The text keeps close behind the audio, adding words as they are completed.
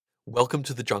Welcome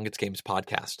to the John Gets Games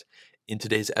podcast. In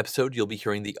today's episode, you'll be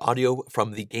hearing the audio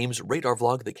from the Games Radar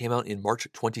vlog that came out in March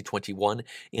 2021,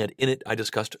 and in it I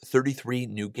discussed 33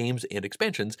 new games and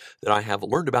expansions that I have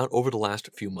learned about over the last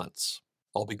few months.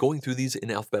 I'll be going through these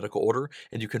in alphabetical order,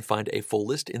 and you can find a full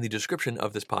list in the description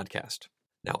of this podcast.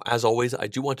 Now, as always, I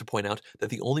do want to point out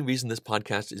that the only reason this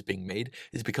podcast is being made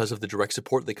is because of the direct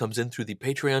support that comes in through the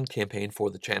Patreon campaign for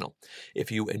the channel.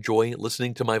 If you enjoy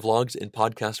listening to my vlogs in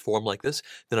podcast form like this,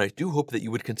 then I do hope that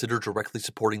you would consider directly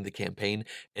supporting the campaign,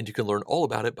 and you can learn all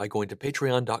about it by going to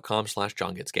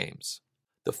patreon.com/johngetsgames.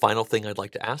 The final thing I'd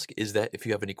like to ask is that if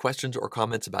you have any questions or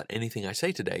comments about anything I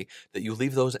say today, that you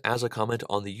leave those as a comment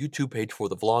on the YouTube page for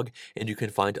the vlog, and you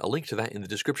can find a link to that in the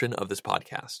description of this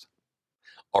podcast.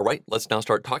 All right, let's now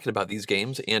start talking about these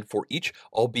games, and for each,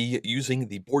 I'll be using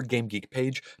the Board Game Geek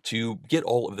page to get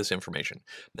all of this information.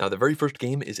 Now, the very first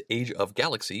game is Age of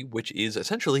Galaxy, which is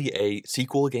essentially a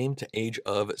sequel game to Age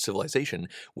of Civilization,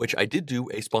 which I did do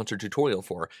a sponsored tutorial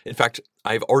for. In fact,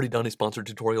 I've already done a sponsored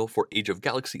tutorial for Age of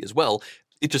Galaxy as well.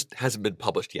 It just hasn't been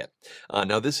published yet.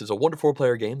 Now, this is a 1-to-4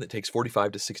 player game that takes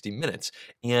 45 to 60 minutes,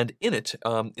 and in it,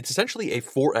 it's essentially a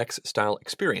 4X style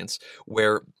experience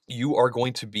where you are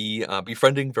going to be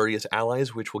befriending various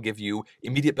allies, which will give you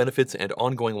immediate benefits and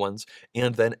ongoing ones,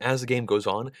 and then as the game goes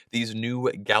on, these new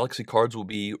galaxy cards will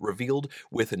be revealed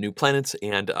with new planets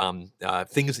and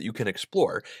things that you can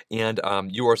explore, and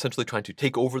you are essentially trying to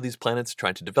take over these planets,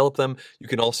 trying to develop them. You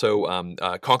can also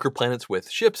conquer planets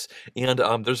with ships, and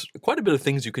there's quite a bit of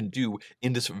things you can do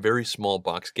in this very small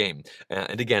box game.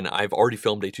 And again, I've already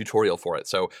filmed a tutorial for it,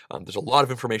 so there's a lot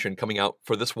of information coming out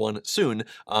for this one soon.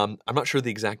 I'm not sure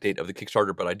the exact date of the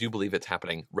Kickstarter, but I do believe it's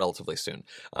happening relatively soon.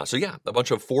 So yeah, a bunch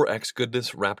of 4X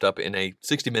goodness wrapped up in a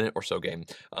 60-minute or so game.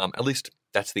 At least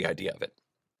that's the idea of it.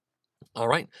 All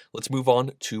right, let's move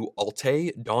on to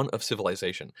Altaï, Dawn of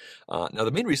Civilization. Now,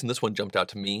 the main reason this one jumped out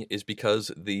to me is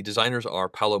because the designers are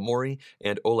Paolo Mori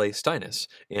and Ole Steinnes,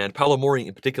 and Paolo Mori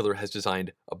in particular has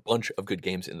designed a bunch of good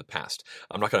games in the past.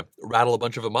 I'm not going to rattle a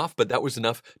bunch of them off, but that was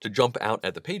enough to jump out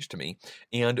at the page to me.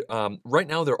 And right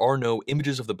now, there are no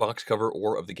images of the box cover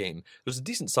or of the game. There's a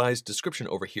decent-sized description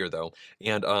over here, though,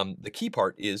 and the key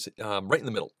part is right in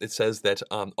the middle. It says that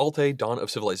Altaï, Dawn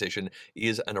of Civilization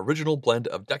is an original blend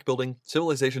of deck building,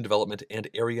 civilization development, and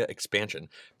area expansion.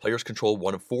 Players control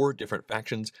one of 4 different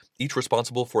factions, each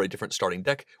responsible for a different starting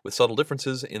deck, with subtle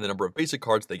differences in the number of basic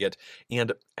cards they get.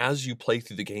 And as you play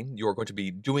through the game, you are going to be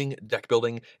doing deck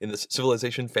building in this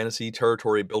civilization, fantasy,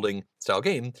 territory building style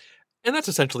game. And that's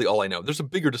essentially all I know. There's a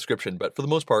bigger description, but for the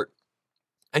most part,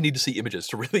 I need to see images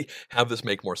to really have this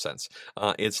make more sense.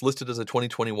 It's listed as a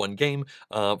 2021 game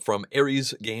from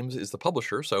Ares Games is the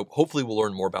publisher, so hopefully we'll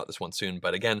learn more about this one soon.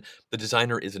 But again, the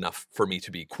designer is enough for me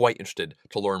to be quite interested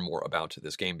to learn more about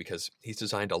this game because he's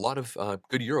designed a lot of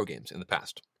good Euro games in the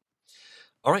past.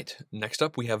 All right, next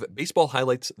up we have Baseball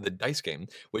Highlights, the dice game,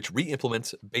 which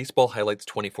re-implements Baseball Highlights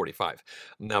 2045.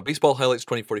 Now, Baseball Highlights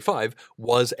 2045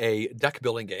 was a deck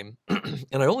building game,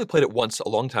 and I only played it once a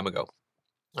long time ago.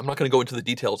 I'm not going to go into the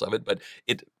details of it, but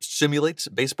it simulates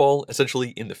baseball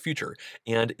essentially in the future.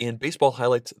 And in Baseball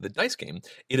Highlights, the dice game,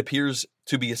 it appears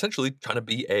to be essentially trying to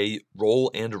be a roll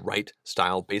and write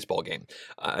style baseball game.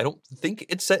 I don't think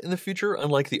it's set in the future,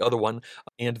 unlike the other one,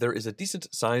 and there is a decent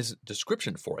size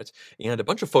description for it and a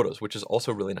bunch of photos, which is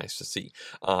also really nice to see.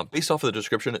 Based off of the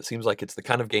description, it seems like it's the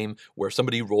kind of game where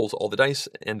somebody rolls all the dice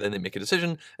and then they make a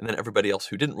decision, and then everybody else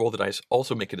who didn't roll the dice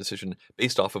also make a decision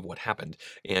based off of what happened.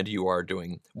 And you are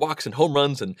doing walks and home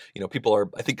runs, and people are,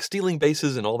 I think, stealing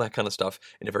bases and all that kind of stuff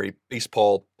in a very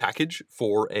baseball package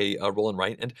for a roll and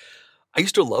write. And I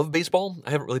used to love baseball. I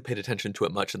haven't really paid attention to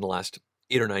it much in the last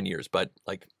 8 or 9 years, but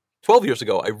like 12 years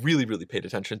ago, I really, really paid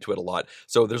attention to it a lot.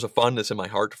 So there's a fondness in my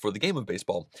heart for the game of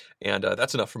baseball, and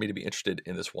that's enough for me to be interested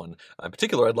in this one. In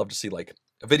particular, I'd love to see like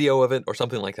a video of it or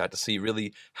something like that to see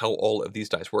really how all of these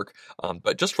dice work.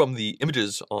 But just from the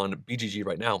images on BGG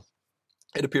right now,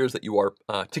 it appears that you are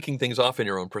ticking things off in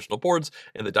your own personal boards,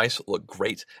 and the dice look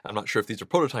great. I'm not sure if these are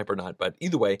prototype or not, but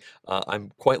either way,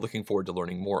 I'm quite looking forward to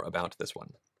learning more about this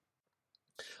one.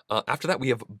 After that, we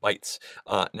have Bites.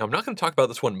 Now, I'm not going to talk about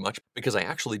this one much because I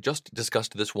actually just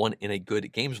discussed this one in a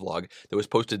Good Games vlog that was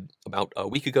posted about a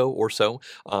week ago or so.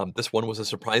 This one was a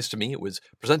surprise to me. It was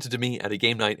presented to me at a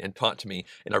game night and taught to me,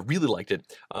 and I really liked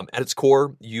it. At its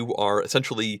core, you are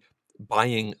essentially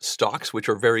buying stocks, which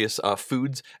are various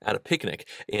foods at a picnic,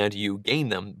 and you gain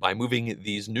them by moving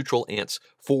these neutral ants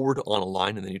forward on a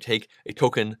line, and then you take a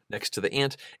token next to the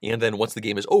ant, and then once the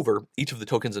game is over, each of the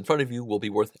tokens in front of you will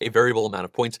be worth a variable amount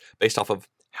of points based off of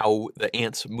how the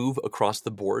ants move across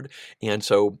the board. And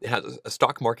so it has a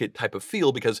stock market type of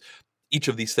feel because each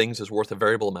of these things is worth a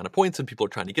variable amount of points and people are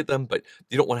trying to get them, but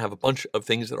you don't want to have a bunch of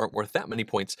things that aren't worth that many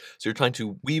points. So you're trying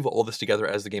to weave all this together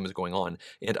as the game is going on.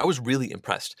 And I was really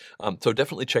impressed. So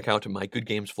definitely check out my Good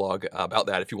Games vlog about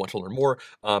that if you want to learn more.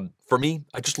 For me,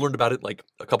 I just learned about it like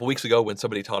a couple weeks ago when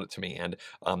somebody taught it to me, and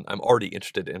I'm already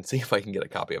interested in seeing if I can get a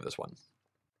copy of this one.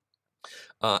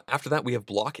 After that, we have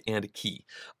Block and Key.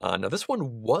 Now, this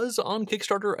one was on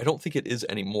Kickstarter. I don't think it is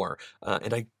anymore.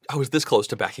 And I was this close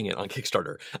to backing it on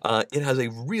Kickstarter. It has a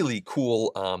really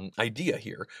cool idea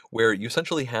here where you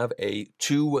essentially have a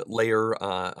 2-layer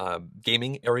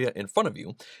gaming area in front of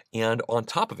you. And on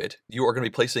top of it, you are going to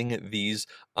be placing these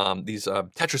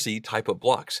Tetris-y type of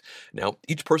blocks. Now,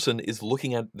 each person is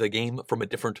looking at the game from a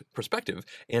different perspective.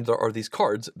 And there are these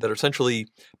cards that are essentially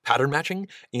pattern matching.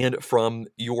 And from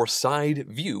your side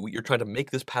view, you're trying to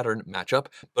make this pattern match up.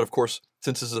 But of course,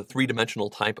 since this is a 3-dimensional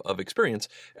type of experience,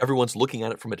 everyone's looking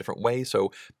at it from a different way.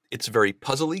 So it's very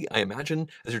puzzly, I imagine,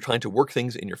 as you're trying to work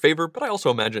things in your favor. But I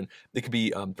also imagine it could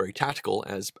be very tactical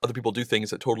as other people do things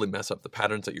that totally mess up the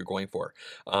patterns that you're going for.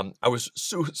 I was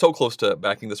so close to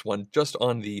backing this one just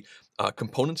on the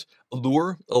component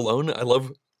allure alone. I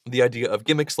love the idea of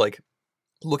gimmicks like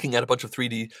looking at a bunch of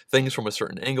 3D things from a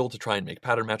certain angle to try and make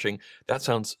pattern matching. That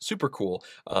sounds super cool.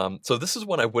 So this is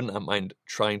one I wouldn't mind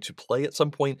trying to play at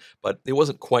some point, but it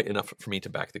wasn't quite enough for me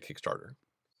to back the Kickstarter.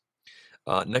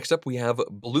 Next up, we have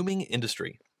Blooming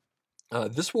Industry.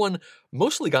 This one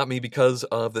mostly got me because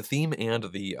of the theme and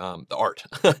the art.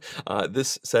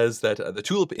 This says that the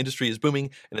tulip industry is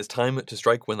booming and it's time to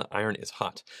strike when the iron is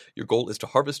hot. Your goal is to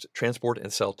harvest, transport,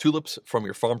 and sell tulips from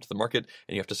your farm to the market,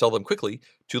 and you have to sell them quickly.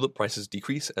 Tulip prices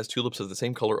decrease as tulips of the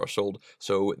same color are sold,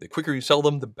 so the quicker you sell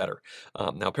them, the better.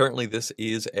 Now, apparently this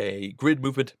is a grid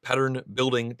movement, pattern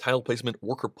building, tile placement,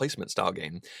 worker placement style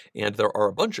game, and there are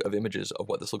a bunch of images of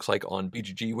what this looks like on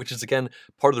BGG, which is, again,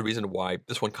 part of the reason why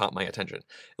this one caught my attention. It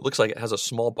looks like it has a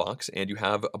small box and you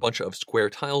have a bunch of square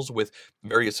tiles with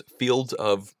various fields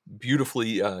of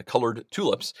beautifully colored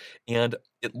tulips. And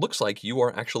it looks like you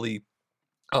are actually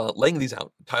laying these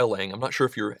out, tile laying. I'm not sure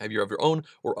if you have your own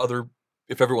or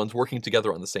if everyone's working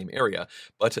together on the same area,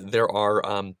 but there are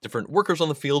different workers on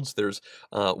the fields. There's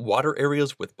water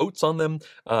areas with boats on them.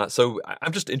 So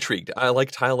I'm just intrigued. I like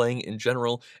tile laying in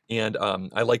general, and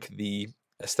I like the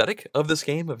aesthetic of this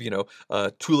game of,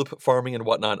 tulip farming and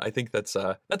whatnot. I think that's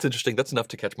interesting. That's enough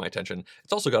to catch my attention.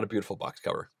 It's also got a beautiful box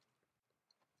cover.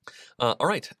 All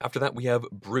right, after that we have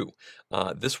Brew.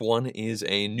 This one is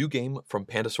a new game from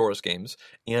Pandasaurus Games,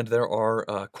 and there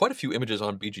are quite a few images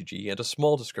on BGG and a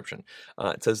small description.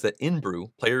 It says that in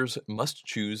Brew, players must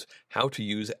choose how to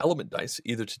use element dice,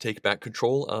 either to take back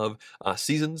control of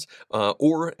seasons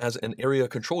or as an area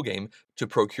control game to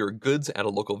procure goods at a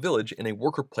local village in a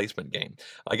worker placement game.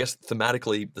 I guess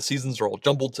thematically, the seasons are all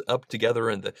jumbled up together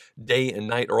and the day and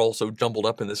night are also jumbled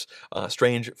up in this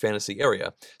strange fantasy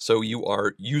area. So you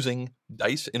are using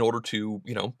dice in order to,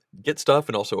 get stuff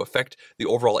and also affect the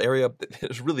overall area.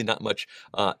 There's really not much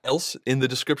else in the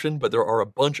description, but there are a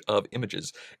bunch of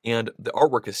images and the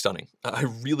artwork is stunning. I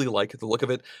really like the look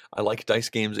of it. I like dice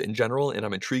games in general, and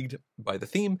I'm intrigued by the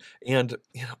theme. And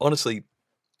honestly,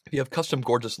 if you have custom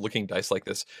gorgeous looking dice like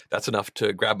this, that's enough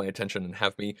to grab my attention and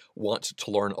have me want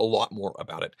to learn a lot more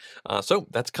about it. So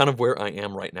that's kind of where I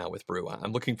am right now with Brew.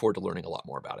 I'm looking forward to learning a lot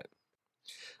more about it.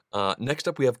 Next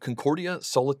up, we have Concordia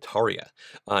Solitaria.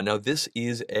 Now, this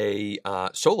is a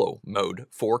solo mode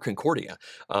for Concordia.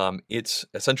 It's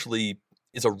essentially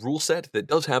is a rule set that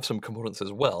does have some components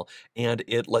as well, and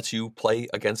it lets you play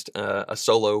against a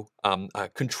solo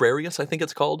Contrarius, I think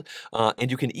it's called,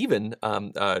 and you can even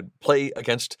play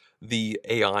against the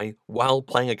AI while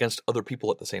playing against other people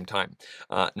at the same time.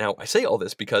 Now, I say all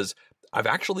this because I've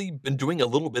actually been doing a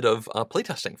little bit of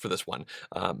playtesting for this one.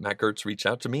 Matt Gertz reached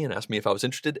out to me and asked me if I was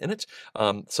interested in it.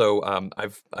 So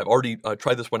I've already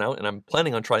tried this one out, and I'm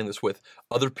planning on trying this with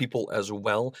other people as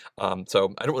well.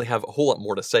 So I don't really have a whole lot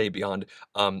more to say beyond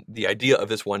the idea of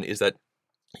this one is that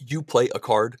you play a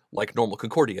card like normal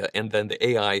Concordia, and then the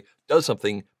AI does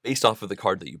something based off of the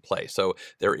card that you play. So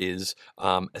there is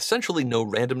essentially no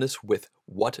randomness with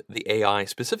what the AI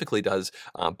specifically does,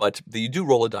 but you do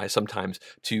roll a die sometimes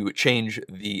to change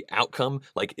the outcome.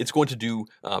 Like it's going to do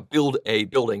build a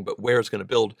building, but where it's going to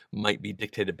build might be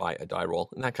dictated by a die roll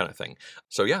and that kind of thing.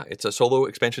 So yeah, it's a solo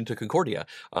expansion to Concordia,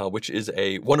 which is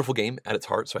a wonderful game at its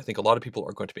heart. So I think a lot of people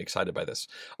are going to be excited by this.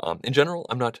 In general,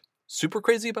 I'm not super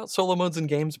crazy about solo modes in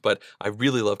games, but I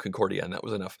really love Concordia, and that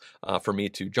was enough for me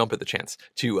to jump at the chance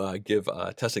to give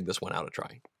testing this one out a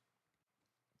try.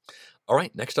 All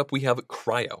right, next up we have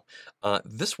Cryo.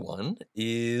 This one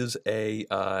is a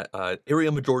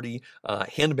area majority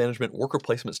hand management worker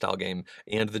placement style game,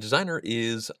 and the designer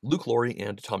is Luke Laurie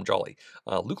and Tom Jolly.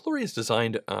 Luke Laurie has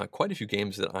designed quite a few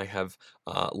games that I have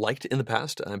liked in the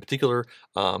past, in particular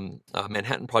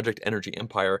Manhattan Project, Energy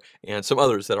Empire, and some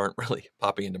others that aren't really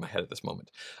popping into my head at this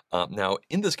moment. Now,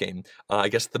 in this game, I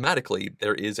guess thematically,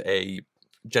 there is a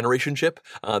generation ship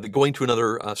going to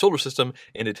another solar system,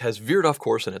 and it has veered off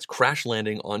course and it's crash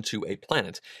landing onto a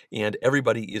planet, and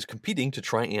everybody is competing to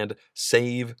try and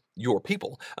save your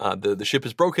people. The ship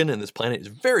is broken and this planet is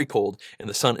very cold and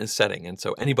the sun is setting, and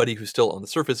so anybody who's still on the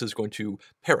surface is going to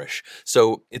perish.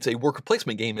 So it's a worker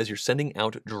placement game as you're sending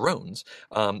out drones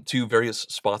to various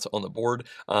spots on the board,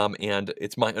 and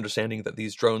it's my understanding that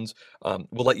these drones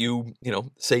will let you,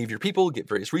 save your people, get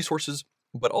various resources.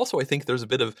 But also, I think there's a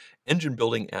bit of engine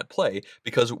building at play,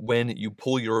 because when you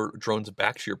pull your drones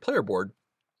back to your player board,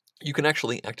 you can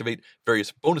actually activate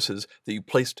various bonuses that you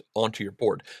placed onto your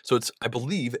board. So it's, I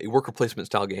believe, a worker placement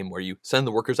style game where you send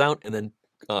the workers out and then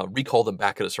recall them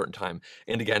back at a certain time.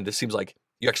 And again, this seems like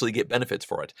you actually get benefits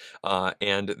for it.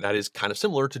 And that is kind of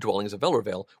similar to Dwellings of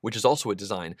Ellervale, which is also a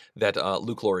design that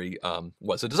Luke Laurie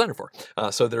was a designer for.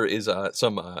 So there is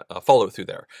some follow through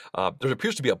there. There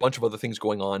appears to be a bunch of other things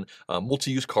going on,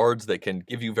 multi-use cards that can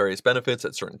give you various benefits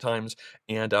at certain times.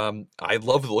 And I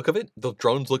love the look of it. The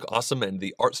drones look awesome, and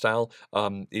the art style,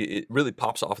 it really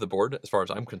pops off the board as far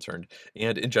as I'm concerned.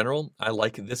 And in general, I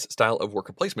like this style of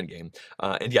worker placement game.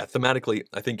 And yeah, thematically,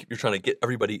 I think you're trying to get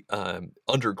everybody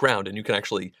underground, and you can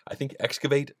actually, I think,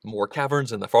 excavate more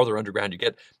caverns, and the farther underground you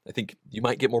get, I think you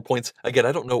might get more points. Again,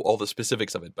 I don't know all the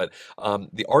specifics of it, but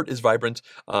the art is vibrant.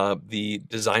 The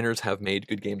designers have made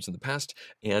good games in the past,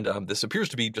 and this appears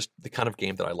to be just the kind of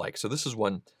game that I like. So this is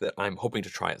one that I'm hoping to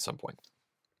try at some point.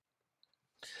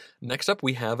 Next up,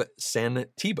 we have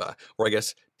Santiba, or I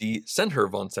guess Die Center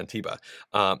von Santiba.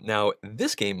 Now,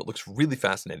 this game looks really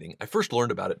fascinating. I first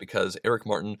learned about it because Eric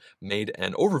Martin made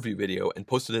an overview video and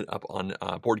posted it up on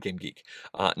Board Game Geek.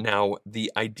 Now,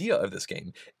 the idea of this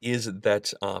game is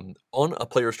that on a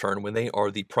player's turn, when they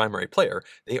are the primary player,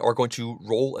 they are going to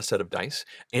roll a set of dice,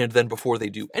 and then before they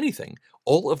do anything,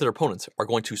 all of their opponents are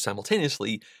going to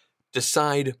simultaneously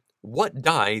decide what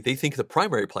die they think the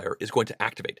primary player is going to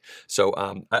activate. So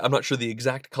I'm not sure the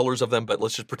exact colors of them, but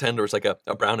let's just pretend there's like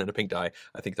a brown and a pink die.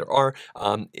 I think there are.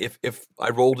 If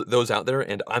I rolled those out there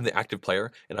and I'm the active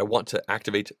player and I want to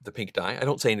activate the pink die, I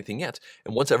don't say anything yet.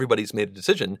 And once everybody's made a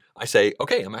decision, I say,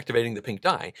 okay, I'm activating the pink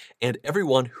die. And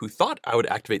everyone who thought I would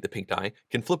activate the pink die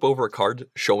can flip over a card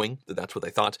showing that that's what they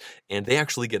thought, and they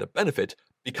actually get a benefit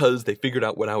because they figured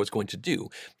out what I was going to do.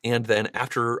 And then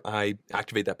after I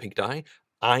activate that pink die,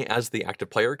 I, as the active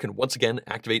player, can once again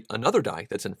activate another die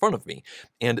that's in front of me.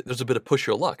 And there's a bit of push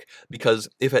your luck, because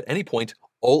if at any point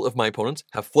all of my opponents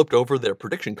have flipped over their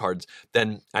prediction cards,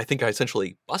 then I think I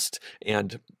essentially bust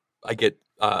and I get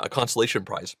a consolation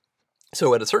prize.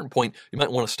 So at a certain point, you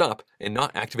might want to stop and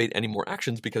not activate any more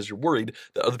actions because you're worried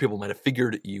that other people might have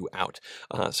figured you out.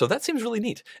 So that seems really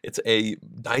neat. It's a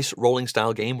dice rolling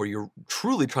style game where you're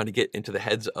truly trying to get into the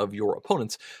heads of your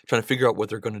opponents, trying to figure out what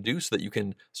they're going to do so that you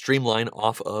can streamline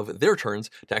off of their turns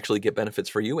to actually get benefits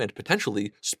for you and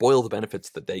potentially spoil the benefits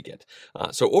that they get.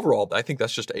 So overall, I think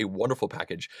that's just a wonderful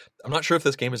package. I'm not sure if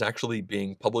this game is actually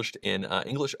being published in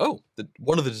English.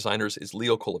 One of the designers is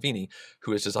Leo Colavini,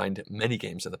 who has designed many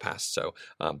games in the past. So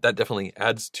that definitely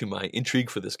adds to my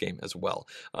intrigue for this game as well.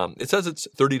 It says it's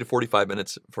 30 to 45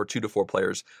 minutes for 2 to 4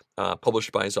 players,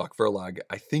 published by Zoc Verlag,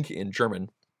 I think in German.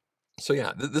 So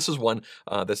yeah, this is one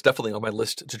that's definitely on my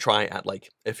list to try at like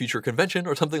a future convention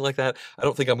or something like that. I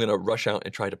don't think I'm going to rush out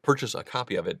and try to purchase a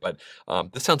copy of it, but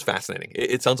this sounds fascinating.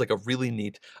 It sounds like a really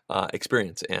neat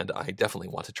experience, and I definitely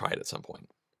want to try it at some point.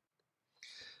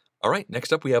 All right,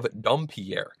 next up we have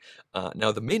Dompierre.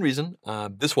 Now, the main reason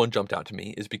this one jumped out to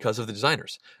me is because of the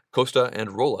designers. Costa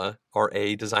and Rolla are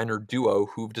a designer duo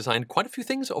who've designed quite a few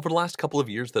things over the last couple of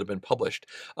years that have been published.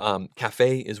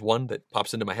 Cafe is one that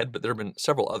pops into my head, but there have been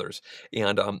several others.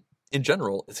 And in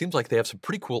general, it seems like they have some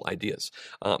pretty cool ideas.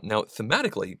 Now,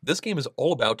 thematically, this game is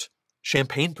all about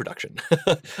champagne production.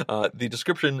 The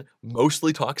description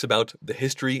mostly talks about the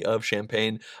history of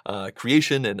champagne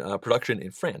creation and production in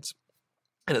France.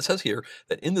 And it says here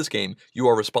that in this game, you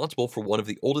are responsible for one of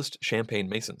the oldest champagne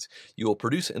masons. You will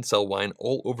produce and sell wine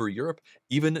all over Europe,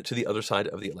 even to the other side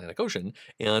of the Atlantic Ocean,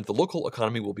 and the local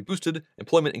economy will be boosted,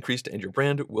 employment increased, and your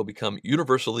brand will become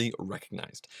universally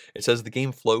recognized. It says the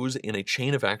game flows in a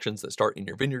chain of actions that start in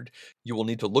your vineyard. You will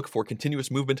need to look for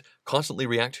continuous movement, constantly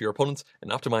react to your opponents,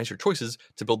 and optimize your choices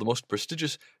to build the most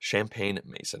prestigious champagne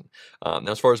mason.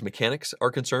 Now, as far as mechanics are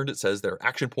concerned, it says there are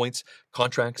action points,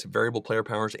 contracts, variable player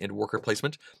powers, and worker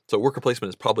placement. So worker placement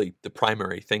is probably the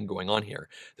primary thing going on here.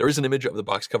 There is an image of the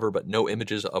box cover, but no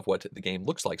images of what the game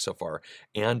looks like so far.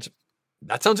 And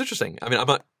that sounds interesting. I mean, I'm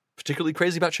not particularly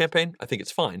crazy about champagne. I think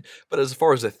it's fine. But as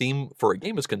far as a theme for a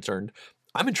game is concerned,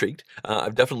 I'm intrigued.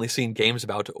 I've definitely seen games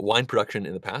about wine production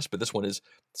in the past, but this one is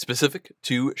specific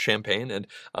to champagne, and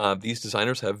these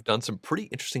designers have done some pretty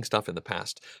interesting stuff in the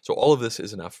past. So all of this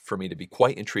is enough for me to be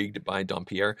quite intrigued by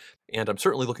Dompierre, and I'm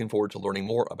certainly looking forward to learning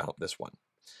more about this one.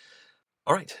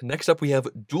 All right, next up we have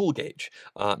Dual Gauge.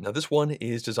 Now this one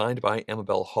is designed by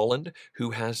Amabel Holland,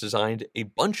 who has designed a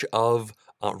bunch of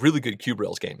really good Cube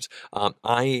Rails games.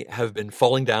 I have been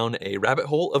falling down a rabbit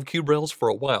hole of Cube Rails for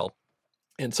a while.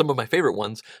 And some of my favorite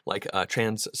ones, like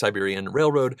Trans-Siberian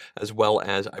Railroad, as well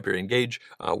as Iberian Gauge,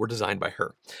 were designed by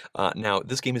her. Now,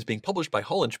 this game is being published by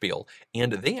Hollandspiele,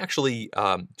 and they actually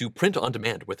do print on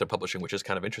demand with their publishing, which is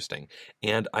kind of interesting.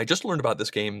 And I just learned about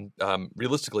this game,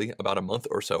 realistically, about a month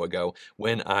or so ago,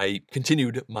 when I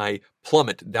continued my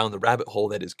plummet down the rabbit hole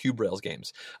that is Cube Rails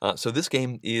games. So this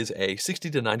game is a 60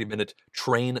 to 90 minute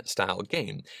train-style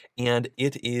game, and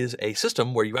it is a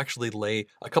system where you actually lay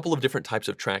a couple of different types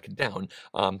of track down.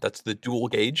 That's the dual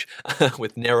gauge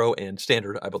with narrow and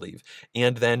standard, I believe.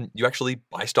 And then you actually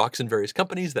buy stocks in various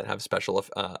companies that have special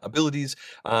abilities,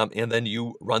 and then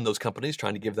you run those companies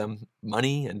trying to give them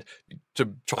money and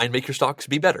to try and make your stocks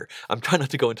be better. I'm trying not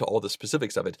to go into all the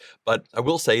specifics of it, but I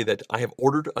will say that I have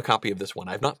ordered a copy of this one.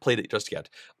 I have not played it just yet.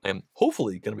 I am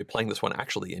hopefully going to be playing this one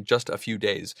actually in just a few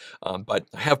days, but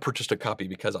I have purchased a copy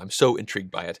because I'm so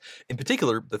intrigued by it. In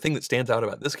particular, the thing that stands out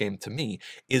about this game to me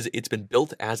is it's been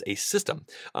built as a system.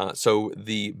 So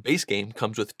the base game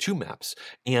comes with 2 maps,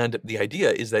 and the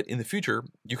idea is that in the future,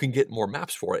 you can get more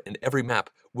maps for it, and every map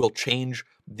will change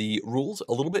the rules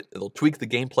a little bit. It'll tweak the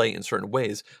gameplay in certain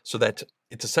ways so that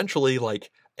it's essentially like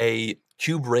a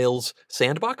Cube Rails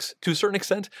sandbox to a certain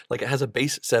extent. Like it has a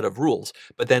base set of rules,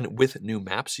 but then with new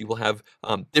maps, you will have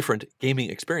different gaming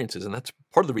experiences. And that's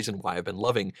part of the reason why I've been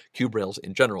loving Cube Rails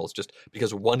in general, is just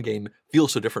because one game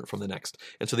feels so different from the next.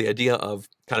 And so the idea of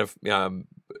kind of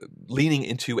leaning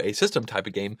into a system type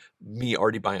of game, me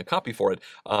already buying a copy for it,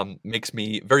 makes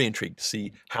me very intrigued to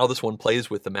see how this one plays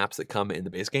with the maps that come in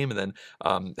the base game. And then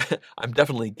I'm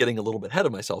definitely getting a little bit ahead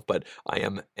of myself, but I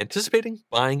am anticipating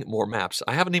buying more maps.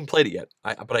 I haven't even played it yet,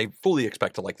 but I fully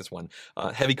expect to like this one.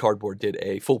 Heavy Cardboard did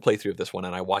a full playthrough of this one,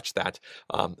 and I watched that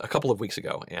a couple of weeks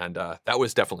ago, and that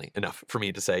was definitely enough for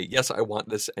me to say, yes, I want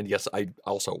this, and yes, I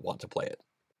also want to play it.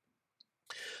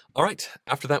 All right,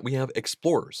 after that we have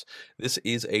Explorers. This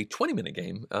is a 20-minute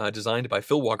game designed by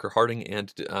Phil Walker Harding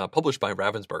and published by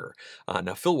Ravensburger.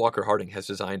 Now, Phil Walker Harding has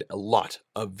designed a lot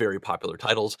of very popular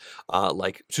titles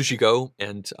like Sushi Go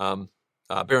and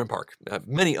Baron Park,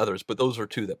 many others, but those are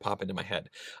 2 that pop into my head.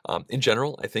 In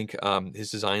general, I think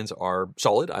his designs are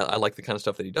solid. I like the kind of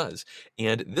stuff that he does.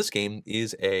 And this game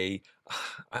is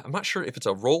I'm not sure if it's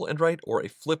a roll and write or a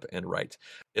flip and write.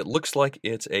 It looks like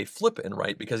it's a flip and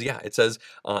write because, yeah, it says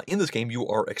in this game you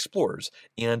are explorers,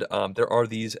 and there are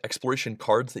these exploration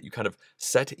cards that you kind of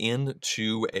set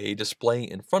into a display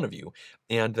in front of you.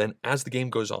 And then as the game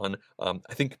goes on,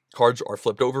 I think cards are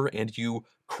flipped over and you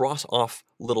cross off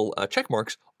little check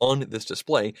marks on this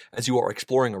display as you are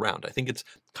exploring around. I think it's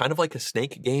kind of like a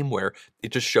snake game where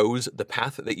it just shows the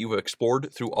path that you have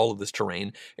explored through all of this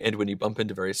terrain, and when you bump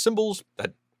into various symbols,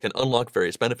 that can unlock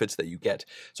various benefits that you get.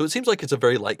 So it seems like it's a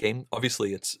very light game.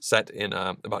 Obviously, it's set in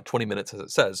about 20 minutes, as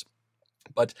it says.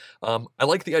 But I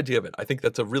like the idea of it. I think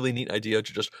that's a really neat idea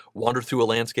to just wander through a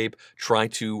landscape, try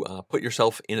to put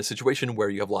yourself in a situation where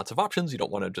you have lots of options. You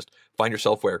don't want to just find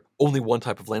yourself where only one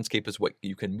type of landscape is what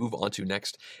you can move on to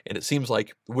next. And it seems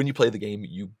like when you play the game,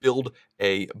 you build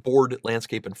a board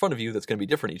landscape in front of you that's going to be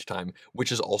different each time,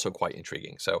 which is also quite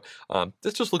intriguing. So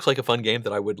this just looks like a fun game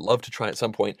that I would love to try at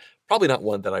some point. Probably not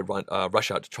one that I rush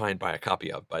out to try and buy a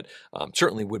copy of, but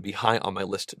certainly would be high on my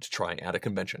list to try at a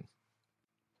convention.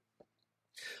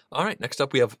 All right, next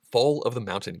up we have Fall of the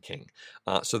Mountain King.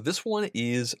 So this one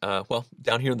is, well,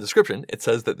 down here in the description, it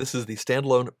says that this is the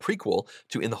standalone prequel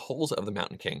to In the Halls of the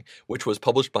Mountain King, which was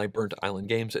published by Burnt Island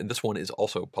Games, and this one is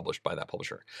also published by that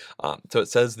publisher. So it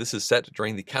says this is set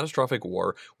during the catastrophic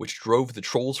war which drove the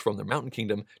trolls from their mountain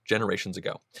kingdom generations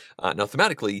ago. Now,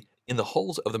 thematically, in the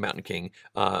Halls of the Mountain King,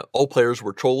 all players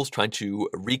were trolls trying to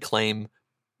reclaim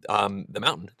the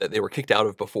mountain that they were kicked out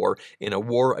of before in a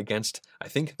war against, I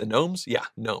think, the gnomes? Yeah,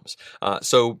 gnomes.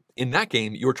 So in that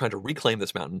game, you were trying to reclaim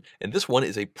this mountain, and this one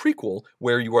is a prequel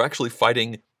where you were actually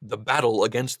fighting the battle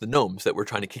against the gnomes that were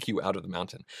trying to kick you out of the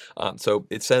mountain. So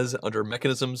it says under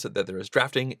mechanisms that there is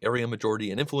drafting, area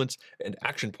majority and influence, and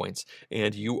action points,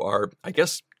 and you are, I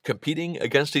guess, competing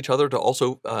against each other to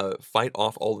also fight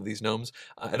off all of these gnomes.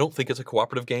 I don't think it's a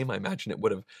cooperative game. I imagine it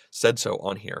would have said so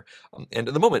on here. And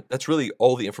at the moment, that's really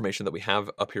all the information that we have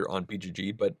up here on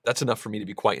BGG, but that's enough for me to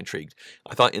be quite intrigued.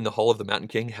 I thought In the Hall of the Mountain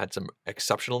King had some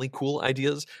exceptionally cool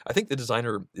ideas. I think the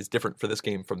designer is different for this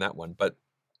game from that one, but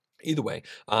either way,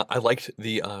 I liked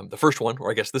the first one, or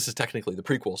I guess this is technically the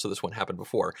prequel, so this one happened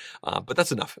before. But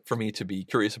that's enough for me to be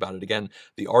curious about it again.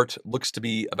 The art looks to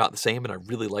be about the same, and I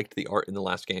really liked the art in the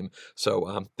last game.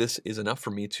 So this is enough for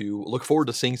me to look forward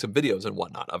to seeing some videos and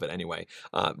whatnot of it anyway.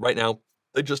 Right now,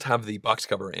 they just have the box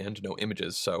cover and no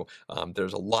images, so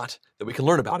there's a lot that we can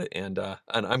learn about it, and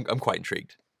I'm quite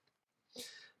intrigued.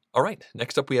 All right,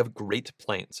 next up we have Great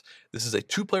Plains. This is a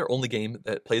two-player only game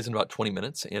that plays in about 20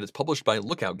 minutes, and it's published by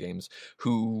Lookout Games,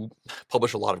 who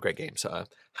publish a lot of great games.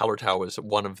 Hallertau is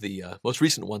one of the most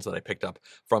recent ones that I picked up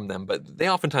from them, but they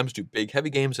oftentimes do big, heavy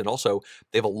games, and also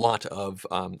they have a lot of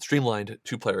streamlined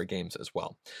two-player games as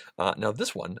well. Now,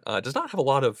 this one does not have a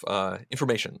lot of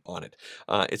information on it.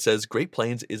 It says, Great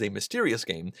Plains is a mysterious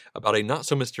game about a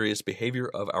not-so-mysterious behavior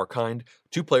of our kind.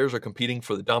 Two players are competing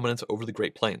for the dominance over the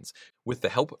Great Plains. With the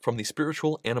help from the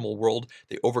spiritual animal world,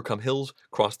 they overcome hills,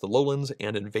 cross the lowlands,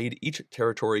 and invade each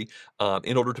territory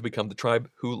in order to become the tribe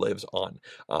who lives on.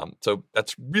 So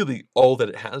that's really all that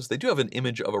it has. They do have an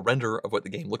image of a render of what the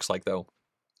game looks like, though.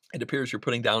 It appears you're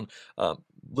putting down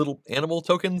little animal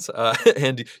tokens,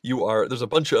 and there's a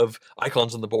bunch of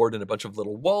icons on the board and a bunch of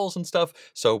little walls and stuff.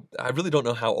 So I really don't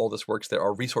know how all this works. There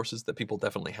are resources that people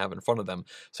definitely have in front of them.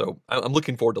 So I'm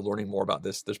looking forward to learning more about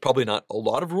this. There's probably not a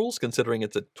lot of rules considering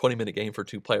it's a 20-minute game for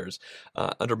two players.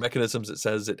 Under mechanisms, it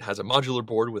says it has a modular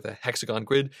board with a hexagon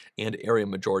grid and area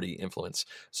majority influence.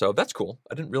 So that's cool.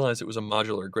 I didn't realize it was a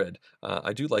modular grid.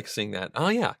 I do like seeing that. Oh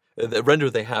yeah, the render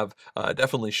they have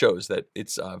definitely shows that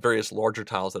it's various larger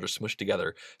tiles that are smushed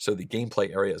together, so the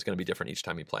gameplay area is going to be different each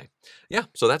time you play. Yeah,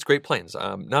 so that's Great Plains.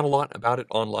 Not a lot about it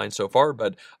online so far,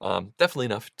 but definitely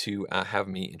enough to have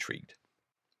me intrigued.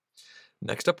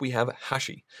 Next up, we have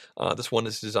Hashi. This one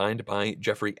is designed by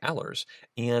Jeffrey Allers,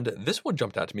 and this one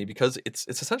jumped out to me because it's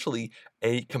essentially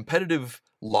a competitive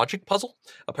logic puzzle.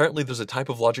 Apparently, there's a type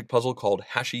of logic puzzle called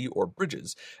Hashi or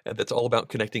Bridges, and that's all about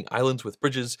connecting islands with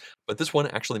bridges, but this one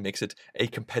actually makes it a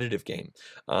competitive game.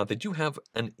 They do have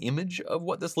an image of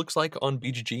what this looks like on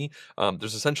BGG.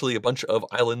 There's essentially a bunch of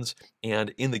islands,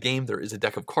 and in the game, there is a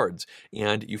deck of cards,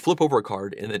 and you flip over a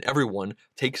card, and then everyone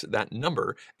takes that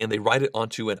number, and they write it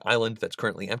onto an island that's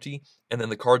currently empty, and then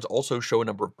the cards also show a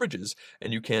number of bridges,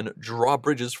 and you can draw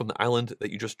bridges from the island that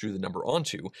you just drew the number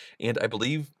onto, and I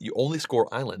believe you only score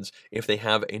islands if they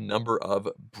have a number of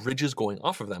bridges going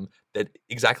off of them that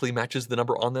exactly matches the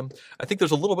number on them. I think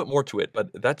there's a little bit more to it, but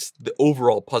that's the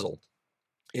overall puzzle,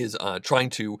 is trying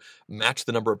to match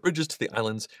the number of bridges to the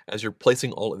islands as you're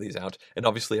placing all of these out. And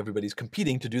obviously everybody's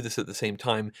competing to do this at the same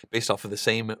time based off of the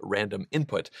same random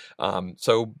input.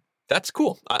 So that's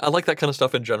cool. I like that kind of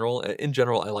stuff in general. In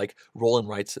general, I like roll and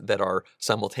writes that are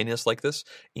simultaneous like this.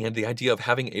 And the idea of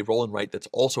having a roll and write that's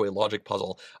also a logic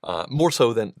puzzle, more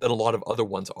so than a lot of other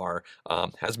ones are,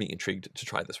 has me intrigued to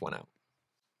try this one out.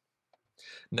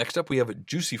 Next up, we have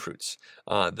Juicy Fruits.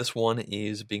 This one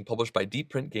is being published by Deep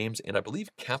Print Games and I believe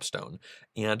Capstone.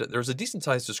 And there's a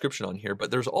decent-sized description on here,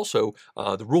 but there's also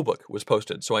the rulebook was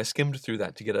posted. So I skimmed through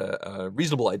that to get a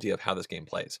reasonable idea of how this game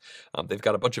plays. They've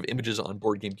got a bunch of images on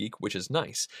Board Game Geek, which is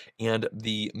nice. And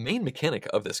the main mechanic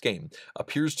of this game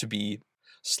appears to be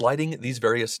sliding these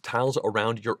various tiles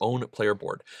around your own player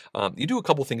board. You do a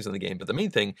couple things in the game, but the main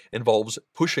thing involves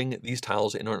pushing these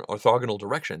tiles in an orthogonal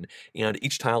direction, and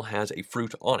each tile has a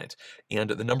fruit on it. And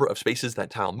the number of spaces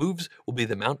that tile moves will be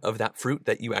the amount of that fruit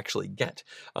that you actually get.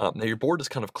 Now, your board is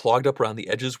kind of clogged up around the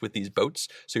edges with these boats,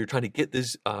 so you're trying to get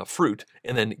this fruit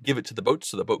and then give it to the boat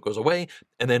so the boat goes away,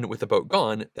 and then with the boat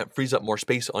gone, that frees up more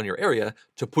space on your area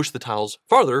to push the tiles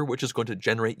farther, which is going to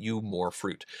generate you more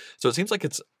fruit. So it seems like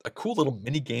it's a cool little mini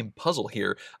mini game puzzle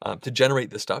here. To generate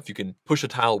this stuff, you can push a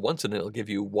tile once and it'll give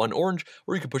you 1 orange,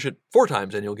 or you can push it 4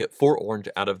 times and you'll get 4 orange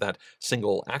out of that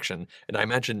single action. And I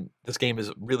imagine this game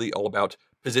is really all about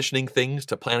positioning things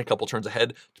to plan a couple turns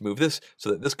ahead to move this so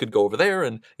that this could go over there,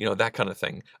 and that kind of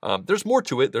thing. There's more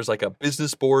to it. There's like a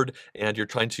business board, and you're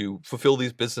trying to fulfill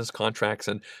these business contracts.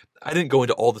 And I didn't go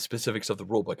into all the specifics of the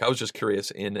rulebook. I was just curious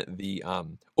in the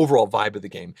overall vibe of the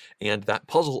game, and that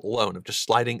puzzle alone of just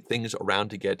sliding things around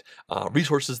to get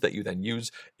resources that you then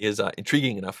use is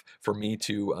intriguing enough for me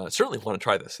to certainly want to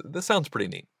try this. This sounds pretty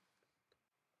neat.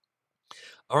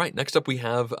 All right, next up we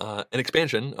have an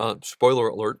expansion. Spoiler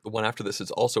alert, the one after this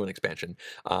is also an expansion.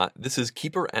 This is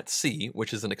Keeper at Sea,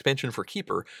 which is an expansion for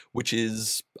Keeper, which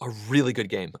is a really good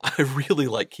game. I really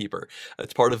like Keeper.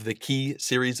 It's part of the Key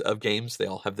series of games. They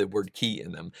all have the word key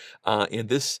in them. And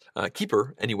this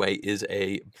Keeper, anyway, is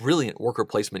a brilliant worker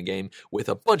placement game with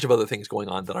a bunch of other things going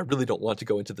on that I really don't want to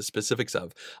go into the specifics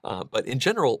of. But in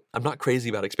general, I'm not crazy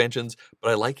about expansions, but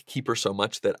I like Keeper so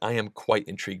much that I am quite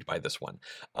intrigued by this one.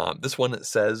 This one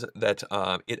says that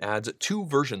it adds 2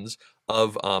 versions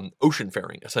of ocean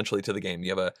faring essentially to the game. You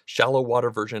have a shallow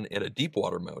water version and a deep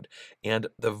water mode. And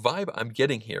the vibe I'm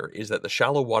getting here is that the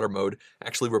shallow water mode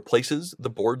actually replaces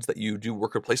the boards that you do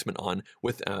worker placement on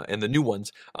with, and the new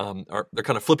ones they're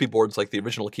kind of flippy boards like the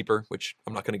original Keeper, which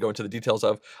I'm not going to go into the details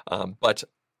of, but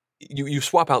you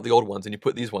swap out the old ones and you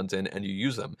put these ones in and you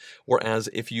use them. Whereas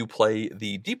if you play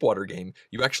the deep water game,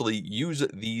 you actually use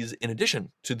these in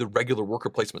addition to the regular worker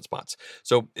placement spots.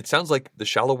 So it sounds like the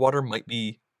shallow water might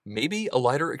be maybe a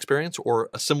lighter experience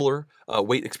or a similar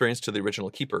weight experience to the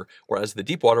original Keeper, whereas the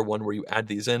deep water one where you add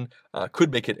these in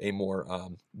could make it a more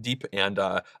deep and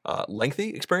lengthy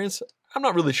experience. I'm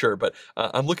not really sure, but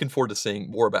I'm looking forward to seeing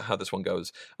more about how this one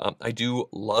goes. I do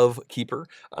love Keeper.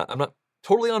 I'm not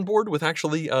totally on board with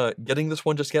actually getting this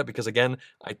one just yet, because again,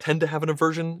 I tend to have an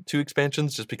aversion to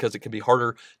expansions just because it can be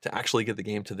harder to actually get the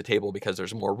game to the table because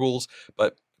there's more rules,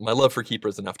 but my love for Keeper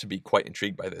is enough to be quite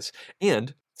intrigued by this.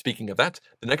 And speaking of that,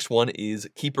 the next one is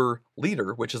Keeper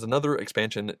Leader, which is another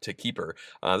expansion to Keeper.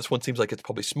 This one seems like it's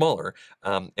probably smaller,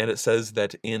 and it says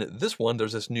that in this one,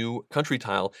 there's this new country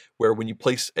tile where when you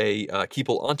place a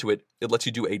Keeple onto it, it lets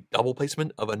you do a double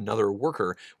placement of another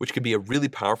worker, which can be a really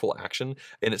powerful action.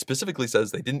 And it specifically says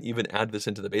they didn't even add this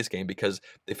into the base game because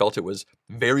they felt it was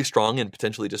very strong and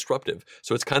potentially disruptive.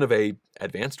 So it's kind of a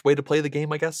advanced way to play the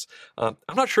game, I guess. I'm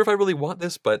not sure if I really want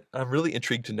this, but I'm really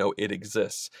intrigued to know it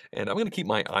exists. And I'm going to keep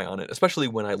my eye on it, especially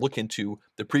when I look into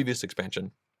the previous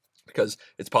expansion, because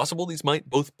it's possible these might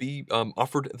both be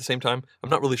offered at the same time. I'm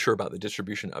not really sure about the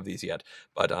distribution of these yet,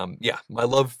 but yeah, my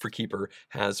love for Keeper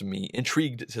has me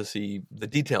intrigued to see the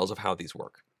details of how these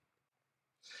work.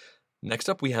 Next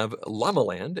up, we have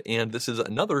Llamaland, and this is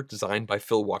another design by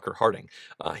Phil Walker Harding.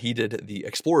 He did the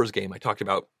Explorers game I talked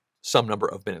about some number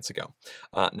of minutes ago.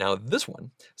 Now, this one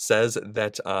says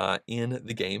that in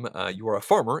the game, you are a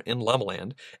farmer in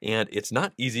Llamaland, and it's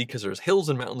not easy because there's hills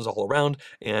and mountains all around,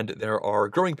 and there are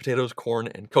growing potatoes, corn,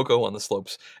 and cocoa on the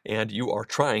slopes, and you are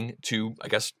trying to, I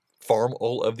guess, farm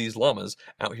all of these llamas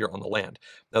out here on the land.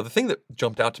 Now, the thing that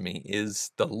jumped out to me is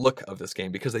the look of this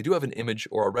game, because they do have an image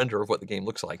or a render of what the game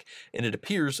looks like, and it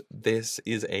appears this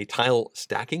is a tile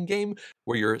stacking game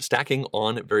where you're stacking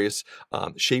on various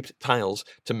shaped tiles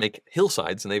to make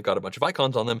hillsides, and they've got a bunch of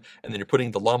icons on them, and then you're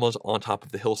putting the llamas on top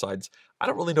of the hillsides. I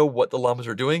don't really know what the llamas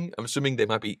are doing. I'm assuming they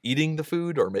might be eating the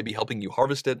food or maybe helping you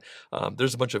harvest it.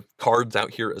 There's a bunch of cards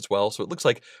out here as well, so it looks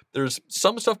like there's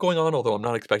some stuff going on, although I'm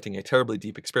not expecting a terribly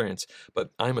deep experience.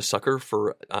 But I'm a sucker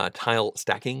for tile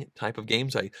stacking type of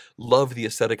games. I love the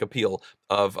aesthetic appeal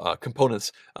of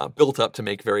components built up to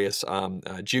make various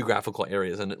geographical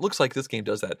areas, and it looks like this game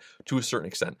does that to a certain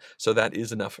extent. So that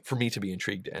is enough for me to be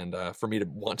intrigued and for me to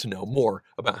want to know more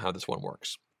about how this one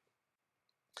works.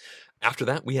 After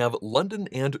that, we have London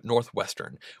and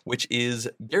Northwestern, which is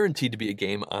guaranteed to be a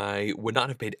game I would not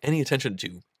have paid any attention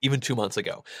to even 2 months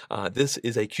ago. This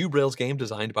is a Cube Rails game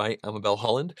designed by Amabel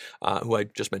Holland, who I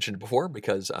just mentioned before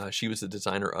because she was the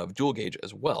designer of Dual Gauge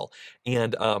as well.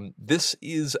 And this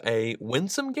is a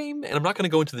winsome game, and I'm not going to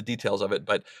go into the details of it,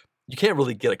 but you can't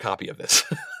really get a copy of this.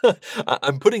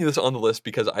 I'm putting this on the list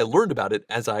because I learned about it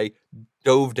as I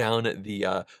dove down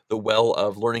the well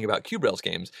of learning about Cube Rails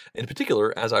games, in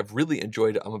particular, as I've really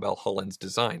enjoyed Amabel Holland's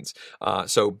designs.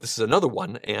 So this is another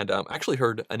one, and I actually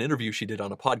heard an interview she did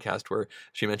on a podcast where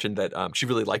she mentioned that she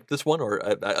really liked this one, or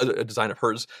a design of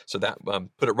hers, so that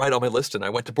put it right on my list, and I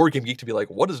went to Board Game Geek to be like,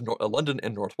 what is London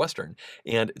and Northwestern?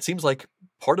 And it seems like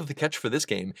part of the catch for this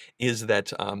game is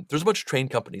that there's a bunch of train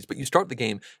companies, but you start the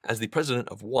game as the president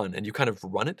of one, and you kind of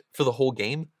run it for the whole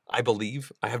game, I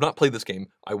believe. I have not played this game.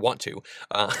 I want to.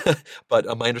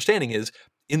 But my understanding is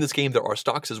in this game there are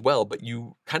stocks as well, but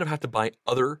you kind of have to buy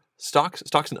other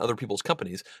stocks in other people's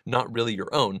companies, not really your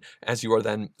own, as you are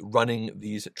then running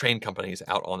these train companies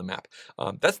out on the map.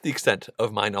 That's the extent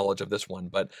of my knowledge of this one,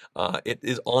 but it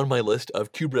is on my list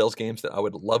of Cube Rails games that I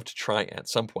would love to try at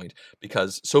some point,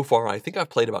 because so far I think I've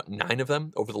played about 9 of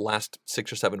them over the last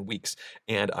 6 or 7 weeks,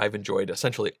 and I've enjoyed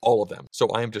essentially all of them. So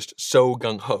I am just so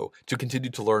gung-ho to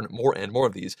continue to learn more and more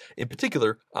of these, in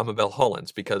particular Amabel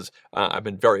Hollins, because I've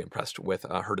been very impressed with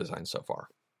her design so far.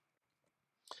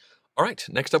 All right,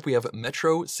 next up we have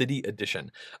Metro City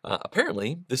Edition.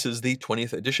 Apparently, this is the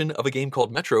 20th edition of a game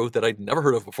called Metro that I'd never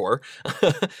heard of before,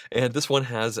 and this one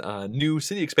has new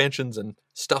city expansions and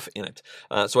stuff in it.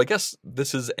 So I guess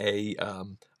this is a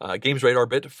Games Radar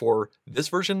bit for this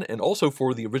version and also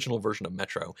for the original version of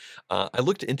Metro. I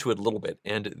looked into it a little bit,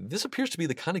 and this appears to be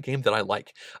the kind of game that I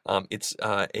like. It's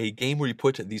a game where you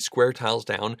put these square tiles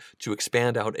down to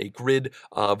expand out a grid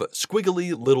of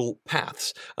squiggly little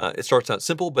paths. It starts out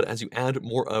simple, but as you add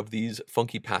more of these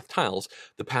funky path tiles,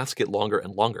 the paths get longer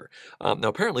and longer. Now,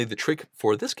 apparently, the trick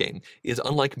for this game is,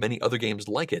 unlike many other games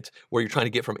like it, where you're trying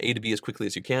to get from A to B as quickly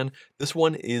as you can, this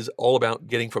one is all about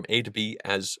getting from A to B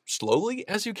as slowly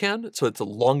as you can, so it's the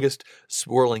longest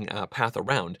swirling path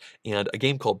around. And a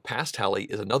game called Pass Tally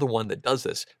is another one that does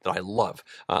this that I love.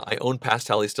 I own Pass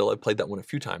Tally still. I've played that one a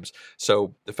few times.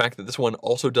 So the fact that this one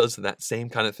also does that same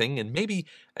kind of thing, and maybe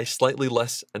a slightly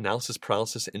less analysis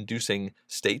paralysis inducing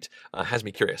state, has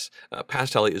me curious.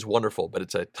 Pass Tally is wonderful, but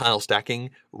it's a tile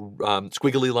stacking,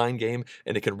 squiggly line game,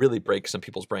 and it can really break some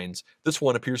people's brains. This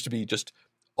one appears to be just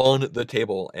on the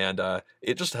table, and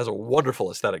it just has a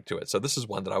wonderful aesthetic to it. So this is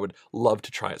one that I would love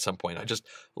to try at some point. I just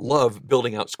love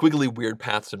building out squiggly weird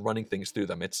paths and running things through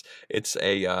them. It's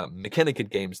a mechanic in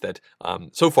games that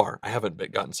so far I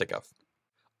haven't gotten sick of.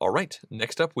 All right,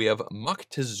 next up we have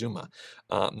Moctezuma.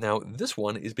 Now this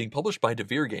one is being published by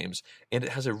Devir Games, and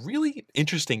it has a really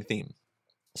interesting theme.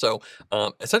 So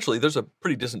essentially, there's a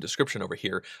pretty decent description over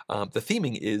here. The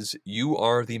theming is you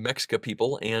are the Mexica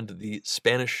people, and the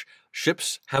Spanish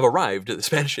ships have arrived. The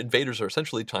Spanish invaders are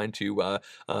essentially trying to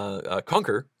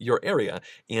conquer your area,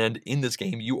 and in this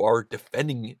game, you are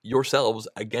defending yourselves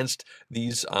against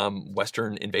these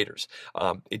Western invaders.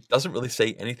 It doesn't really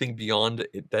say anything beyond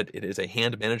that it is a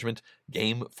hand management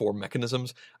game for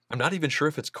mechanisms. I'm not even sure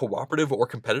if it's cooperative or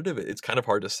competitive. It's kind of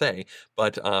hard to say,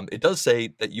 but it does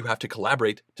say that you have to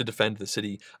collaborate to defend the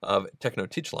city of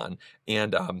Tenochtitlan.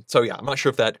 And so, yeah, I'm not sure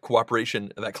if that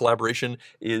collaboration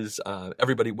is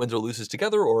everybody wins or loses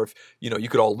together, or if, you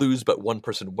could all lose, but one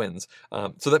person wins.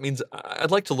 So that means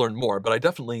I'd like to learn more, but I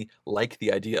definitely like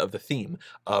the idea of the theme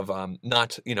of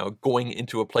not, going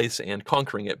into a place and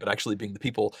conquering it, but actually being the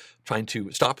people trying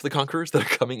to stop the conquerors that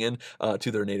are coming in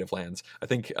to their native lands. I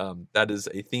think that is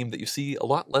a theme that you see a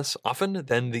lot less often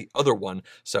than the other one,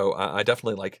 so I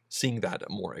definitely like seeing that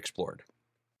more explored.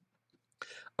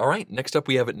 All right, next up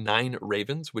we have 9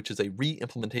 Ravens, which is a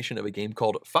re-implementation of a game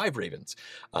called 5 Ravens.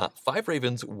 5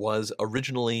 Ravens was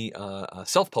originally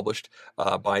self-published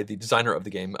by the designer of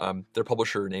the game. Their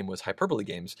publisher name was Hyperbole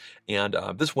Games, and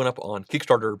this went up on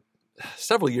Kickstarter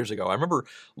several years ago. I remember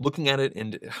looking at it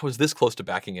and I was this close to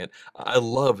backing it. I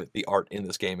love the art in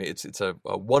this game. It's a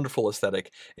wonderful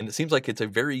aesthetic, and it seems like it's a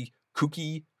very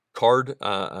kooky card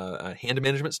hand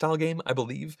management style game, I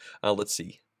believe. Let's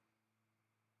see.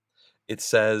 It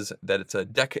says that it's a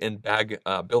deck and bag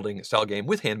building style game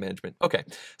with hand management. Okay,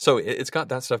 so it's got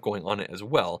that stuff going on it as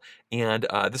well. And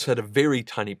this had a very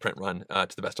tiny print run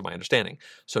to the best of my understanding.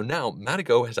 So now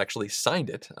Matago has actually signed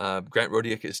it. Grant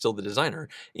Rodiak is still the designer.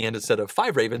 And instead of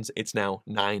 5 Ravens, it's now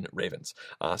 9 Ravens.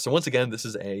 So once again, this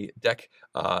is a deck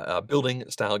building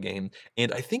style game.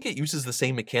 And I think it uses the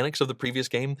same mechanics of the previous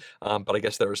game, but I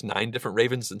guess there's 9 different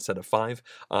Ravens instead of 5.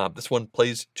 This one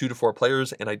plays 2 to 4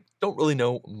 players, and I don't really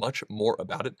know much more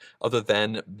about it other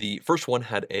than the first one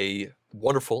had a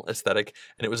wonderful aesthetic,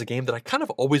 and it was a game that I kind of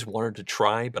always wanted to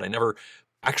try, but I never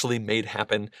actually made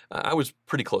happen. I was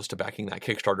pretty close to backing that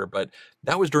Kickstarter, but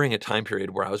that was during a time period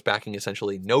where I was backing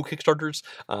essentially no Kickstarters.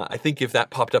 I think if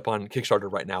that popped up on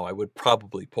Kickstarter right now, I would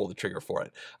probably pull the trigger for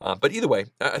it. But either way,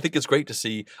 I think it's great to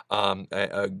see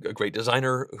a great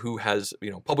designer who has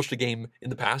published a game in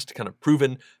the past, kind of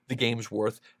proven the game's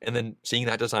worth, and then seeing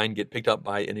that design get picked up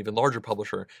by an even larger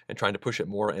publisher and trying to push it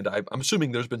more. And I'm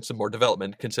assuming there's been some more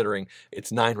development considering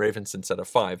it's 9 Ravens instead of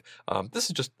 5. This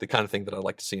is just the kind of thing that I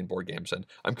like to see in board games, and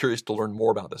I'm curious to learn more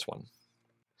about this one.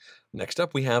 Next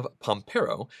up, we have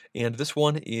Pampero, and this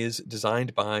one is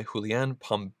designed by Julian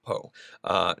Pompo.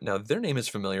 Now, their name is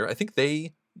familiar. I think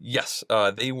they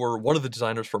were one of the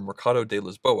designers for Mercado de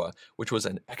Lisboa, which was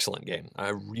an excellent game. I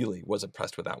really was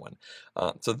impressed with that one.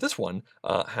 So this one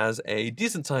has a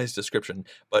decent-sized description,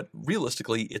 but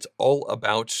realistically, it's all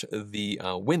about the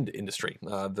wind industry.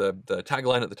 The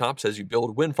tagline at the top says you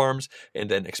build wind farms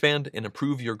and then expand and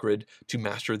improve your grid to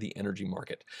master the energy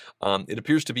market. It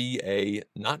appears to be a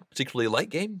not particularly light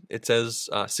game. It says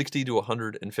 60 to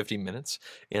 150 minutes,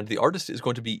 and the artist is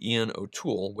going to be Ian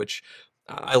O'Toole, which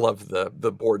I love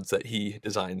the boards that he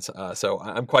designs, so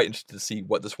I'm quite interested to see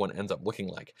what this one ends up looking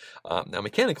like. Now,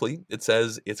 mechanically, it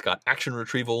says it's got action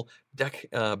retrieval, deck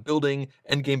building,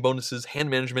 endgame bonuses, hand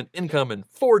management, income, and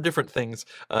 4 different things,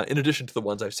 in addition to the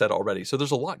ones I've said already. So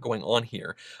there's a lot going on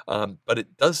here, but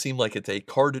it does seem like it's a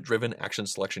card-driven action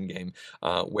selection game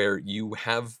where you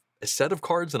have a set of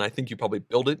cards, and I think you probably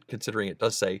build it, considering it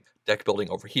does say deck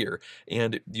building over here,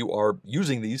 and you are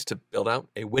using these to build out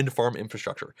a wind farm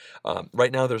infrastructure.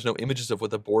 Right now, there's no images of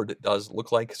what the board does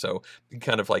look like, so you can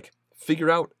kind of like figure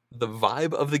out the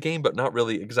vibe of the game, but not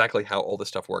really exactly how all this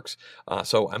stuff works.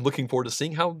 So I'm looking forward to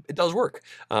seeing how it does work.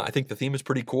 I think the theme is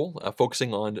pretty cool,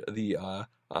 focusing on the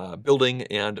building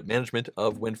and management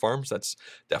of wind farms. That's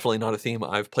definitely not a theme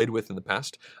I've played with in the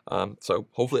past, so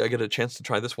hopefully I get a chance to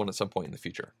try this one at some point in the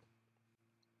future.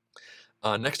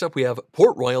 Next up, we have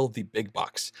Port Royal, the Big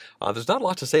Box. There's not a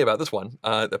lot to say about this one.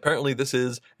 Apparently, this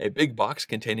is a big box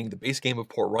containing the base game of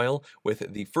Port Royal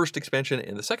with the first expansion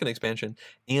and the second expansion,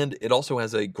 and it also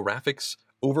has a graphics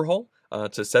overhaul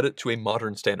to set it to a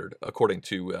modern standard, according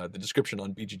to the description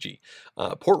on BGG.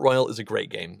 Port Royal is a great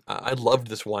game. I loved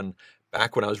this one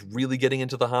back when I was really getting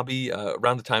into the hobby,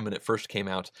 around the time when it first came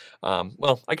out.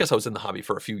 Well, I guess I was in the hobby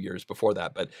for a few years before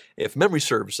that, but if memory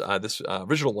serves, this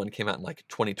original one came out in like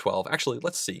 2012. Actually,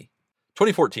 let's see.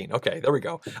 2014. Okay, there we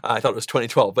go. I thought it was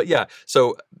 2012, but yeah.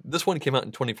 So this one came out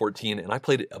in 2014, and I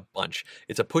played it a bunch.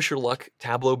 It's a push your luck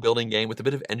tableau building game with a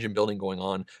bit of engine building going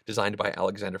on, designed by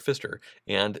Alexander Pfister,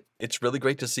 and it's really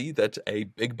great to see that a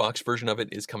big box version of it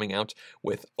is coming out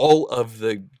with all of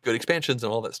the good expansions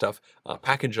and all that stuff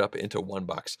packaged up into one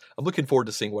box. I'm looking forward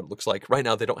to seeing what it looks like. Right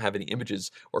now, they don't have any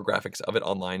images or graphics of it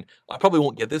online. I probably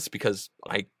won't get this because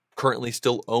I currently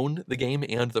still own the game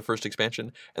and the first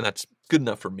expansion, and that's good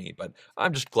enough for me, but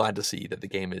I'm just glad to see that the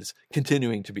game is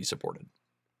continuing to be supported.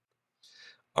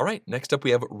 All right, next up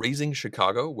we have Raising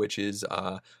Chicago, which is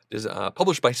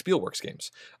published by Spielworxx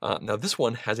Games. Now this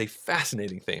one has a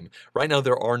fascinating theme. Right now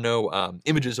there are no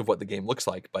images of what the game looks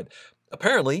like, but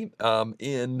apparently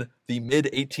in the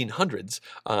mid-1800s,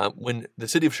 when the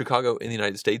city of Chicago in the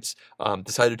United States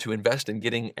decided to invest in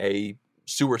getting a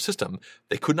sewer system,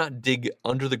 they could not dig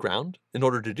under the ground in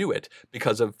order to do it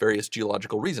because of various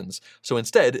geological reasons. So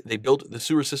instead, they built the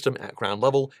sewer system at ground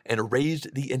level and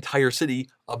raised the entire city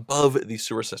above the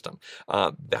sewer system.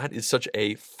 That is such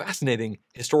a fascinating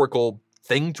historical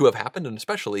thing to have happened, and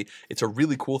especially it's a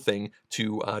really cool thing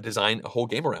to design a whole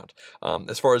game around.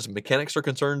 As far as mechanics are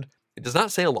concerned, it does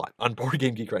not say a lot on Board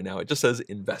Game Geek right now. It just says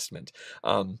investment.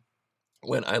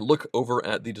 When I look over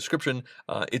at the description,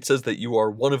 it says that you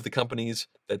are one of the companies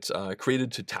that's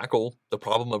created to tackle the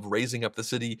problem of raising up the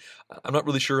city. I'm not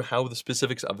really sure how the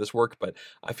specifics of this work, but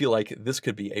I feel like this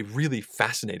could be a really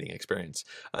fascinating experience.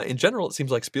 In general, it seems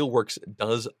like Spielworxx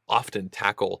does often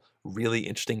tackle really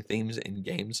interesting themes in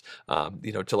games.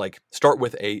 To like start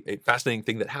with a fascinating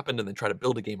thing that happened and then try to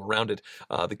build a game around it.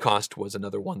 The Cost was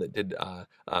another one that did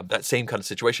that same kind of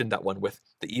situation, that one with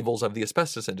the evils of the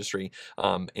asbestos industry.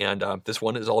 This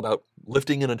one is all about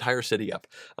lifting an entire city up.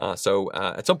 So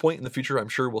at some point in the future, I'm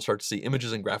sure we'll start to see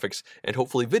images and graphics and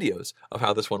hopefully videos of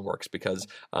how this one works, because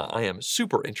I am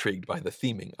super intrigued by the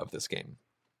theming of this game.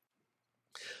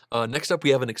 Next up, we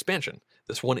have an expansion.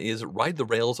 This one is Ride the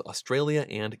Rails Australia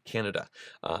and Canada.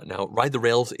 Now, Ride the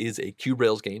Rails is a Cube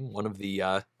Rails game, one of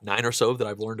the 9 or so that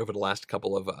I've learned over the last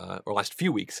last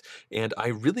few weeks, and I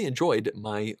really enjoyed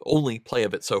my only play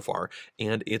of it so far,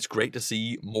 and it's great to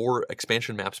see more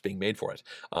expansion maps being made for it.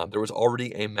 There was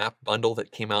already a map bundle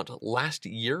that came out last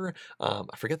year. I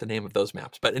forget the name of those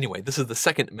maps, but anyway, this is the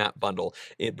second map bundle.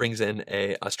 It brings in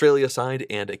a Australia side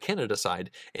and a Canada side,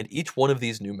 and each one of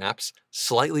these new maps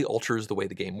slightly alters the way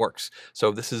the game works.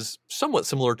 So this is somewhat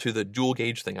similar to the dual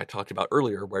gauge thing I talked about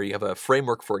earlier, where you have a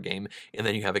framework for a game, and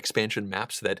then you have expansion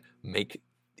maps that make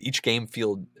each game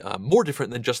feel more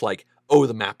different than just like, oh,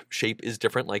 the map shape is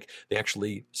different. Like they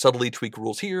actually subtly tweak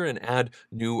rules here and add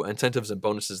new incentives and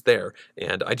bonuses there.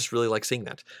 And I just really like seeing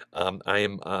that. I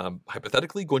am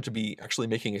hypothetically going to be actually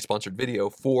making a sponsored video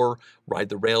for Ride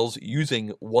the Rails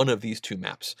using one of these two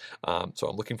maps. So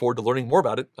I'm looking forward to learning more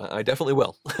about it. I definitely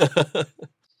will.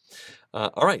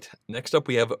 All right, next up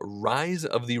we have Rise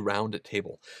of the Round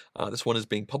Table. This one is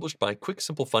being published by Quick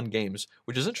Simple Fun Games,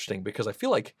 which is interesting because I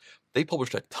feel like they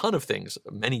published a ton of things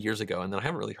many years ago, and then I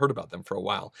haven't really heard about them for a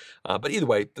while. But either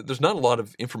way, there's not a lot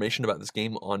of information about this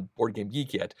game on Board Game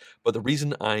Geek yet, but the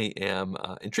reason I am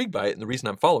intrigued by it and the reason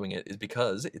I'm following it is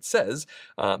because it says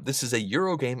this is a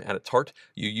Euro game at its heart.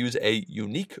 You use a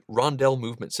unique rondel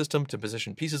movement system to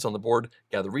position pieces on the board,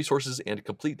 gather resources, and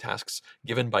complete tasks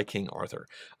given by King Arthur.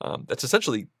 That's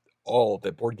essentially all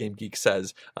that Board Game Geek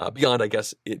says, beyond, I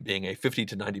guess, it being a 50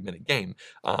 to 90 minute game.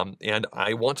 And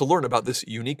I want to learn about this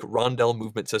unique rondel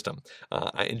movement system.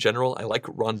 In general, I like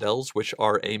rondels, which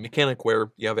are a mechanic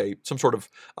where you have some sort of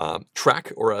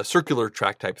track or a circular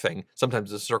track type thing.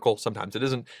 Sometimes it's a circle, sometimes it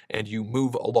isn't, and you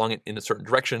move along it in a certain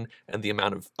direction, and the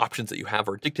amount of options that you have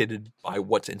are dictated by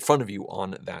what's in front of you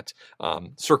on that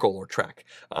circle or track.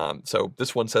 So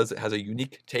this one says it has a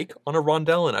unique take on a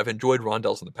rondel, and I've enjoyed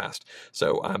rondels in the past.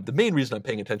 So the main reason I'm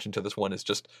paying attention to this one is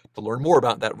just to learn more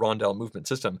about that rondel movement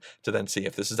system to then see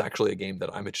if this is actually a game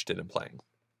that I'm interested in playing.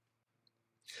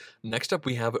 Next up,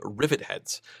 we have Rivet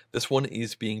Heads. This one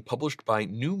is being published by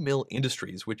New Mill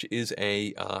Industries, which is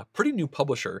a pretty new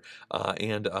publisher,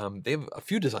 and they have a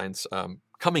few designs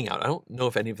coming out. I don't know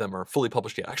if any of them are fully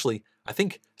published yet. Actually, I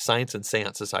think Science and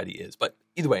Seance Society is, but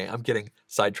either way, I'm getting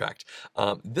sidetracked.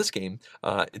 This game,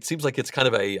 it seems like it's kind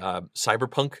of a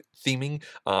cyberpunk theming.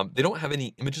 They don't have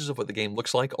any images of what the game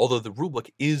looks like, although the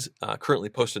rulebook is currently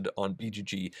posted on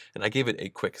BGG, and I gave it a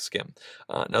quick skim.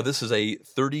 Now, this is a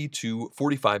 30 to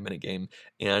 45 minute game,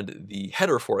 and the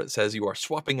header for it says you are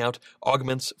swapping out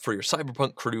augments for your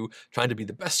cyberpunk crew, trying to be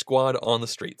the best squad on the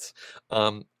streets.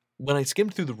 When I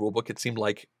skimmed through the rulebook, it seemed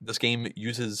like this game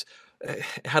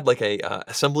had like a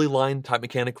assembly line type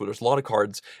mechanic where there's a lot of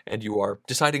cards and you are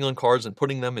deciding on cards and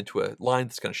putting them into a line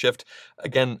that's going to shift.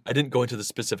 Again, I didn't go into the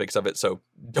specifics of it, so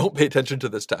don't pay attention to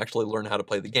this to actually learn how to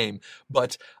play the game,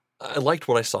 but I liked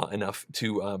what I saw enough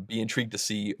to be intrigued to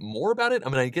see more about it. I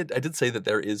mean, I did say that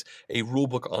there is a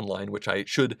rulebook online, which I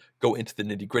should go into the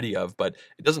nitty-gritty of, but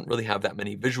it doesn't really have that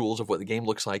many visuals of what the game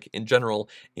looks like in general,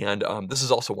 and this is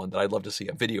also one that I'd love to see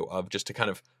a video of just to kind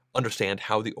of understand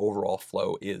how the overall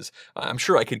flow is. I'm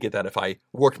sure I could get that if I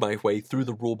worked my way through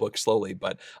the rulebook slowly,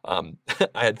 but I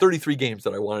had 33 games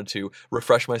that I wanted to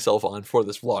refresh myself on for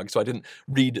this vlog, so I didn't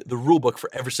read the rulebook for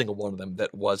every single one of them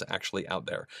that was actually out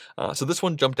there. So this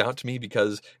one jumped out to me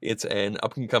because it's an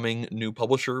up-and-coming new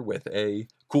publisher with a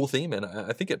cool theme, and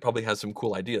I think it probably has some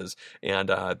cool ideas. And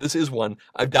this is one,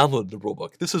 I've downloaded the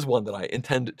rulebook. This is one that I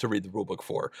intend to read the rulebook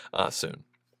for soon.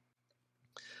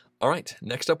 All right,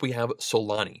 next up we have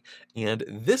Solani, and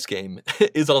this game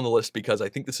is on the list because I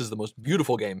think this is the most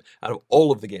beautiful game out of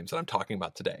all of the games that I'm talking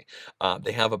about today.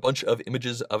 They have a bunch of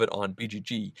images of it on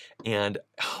BGG, and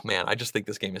oh man, I just think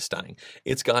this game is stunning.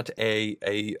 It's got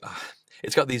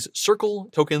it's got these circle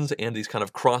tokens and these kind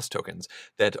of cross tokens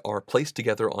that are placed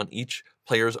together on each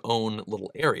player's own little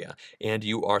area, and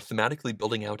you are thematically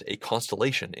building out a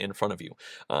constellation in front of you.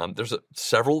 There's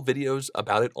several videos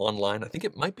about it online. I think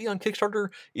it might be on Kickstarter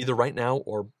either right now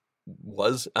or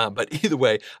was, but either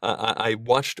way, I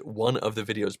watched one of the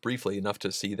videos briefly enough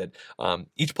to see that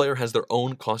each player has their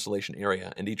own constellation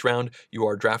area, and each round you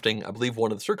are drafting, I believe,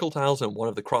 one of the circle tiles and one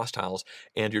of the cross tiles,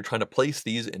 and you're trying to place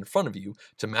these in front of you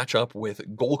to match up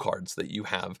with goal cards that you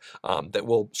have that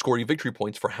will score you victory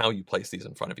points for how you place these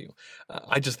in front of you.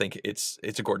 I just think it's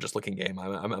a gorgeous looking game.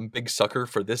 I'm a big sucker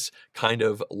for this kind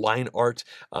of line art.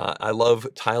 I love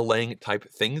tile laying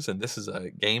type things, and this is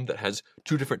a game that has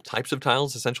two different types of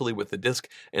tiles, essentially, with the disc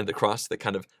and the cross that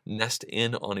kind of nest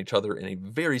in on each other in a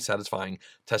very satisfying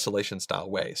tessellation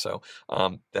style way. So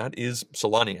that is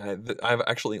Solani. I've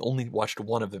actually only watched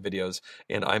one of the videos,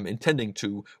 and I'm intending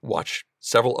to watch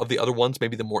several of the other ones,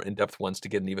 maybe the more in-depth ones, to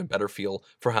get an even better feel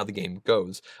for how the game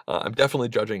goes. I'm definitely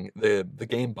judging the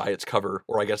game by its cover,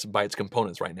 or I guess by its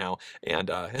components right now, and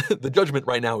the judgment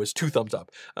right now is 2 thumbs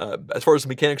up. As far as the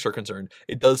mechanics are concerned,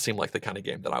 it does seem like the kind of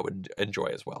game that I would enjoy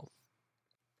as well.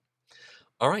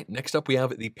 All right, next up we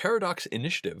have the Paradox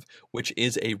Initiative, which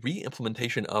is a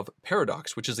re-implementation of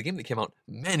Paradox, which is a game that came out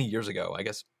many years ago, I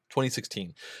guess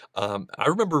 2016. I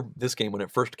remember this game when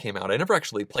it first came out. I never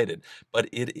actually played it, but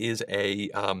it is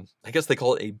I guess they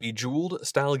call it a Bejeweled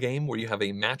style game where you have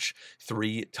a match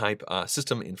 3 type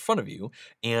system in front of you.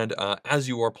 And as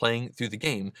you are playing through the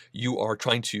game, you are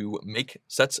trying to make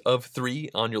sets of 3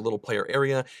 on your little player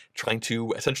area, trying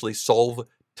to essentially solve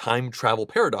time travel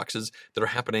paradoxes that are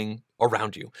happening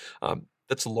around you.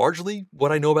 That's largely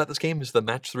what I know about this game, is the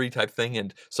match 3 type thing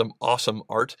and some awesome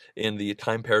art in the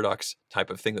time paradox type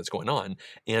of thing that's going on.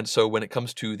 And so when it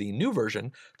comes to the new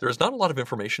version, there's not a lot of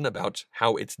information about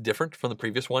how it's different from the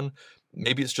previous one.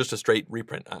 Maybe it's just a straight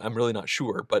reprint. I'm really not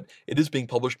sure, but it is being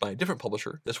published by a different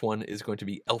publisher. This one is going to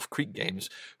be Elf Creek Games,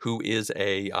 who is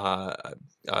a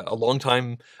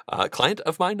longtime client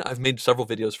of mine. I've made several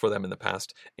videos for them in the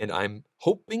past, and I'm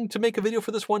hoping to make a video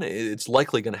for this one. It's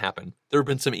likely going to happen. There have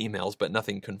been some emails, but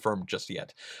nothing confirmed just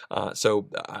yet. So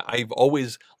I've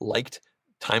always liked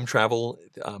time travel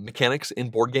mechanics in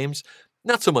board games.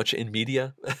 Not so much in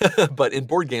media, but in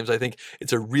board games, I think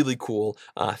it's a really cool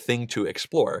thing to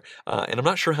explore. And I'm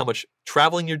not sure how much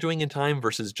traveling you're doing in time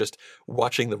versus just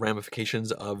watching the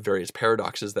ramifications of various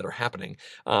paradoxes that are happening.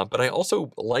 But I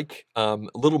also like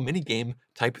little mini game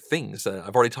type things.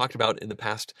 I've already talked about in the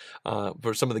past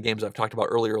for some of the games I've talked about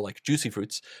earlier, like Juicy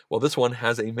Fruits. Well, this one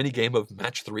has a mini game of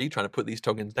match 3, trying to put these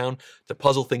tokens down to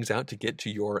puzzle things out to get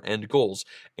to your end goals.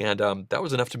 And that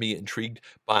was enough to be intrigued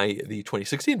by the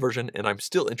 2016 version, and I'm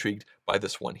still intrigued by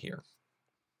this one here.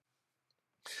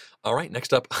 All right,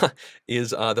 next up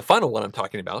is the final one I'm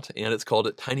talking about, and it's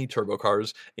called Tiny Turbo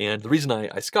Cars. And the reason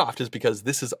I scoffed is because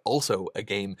this is also a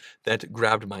game that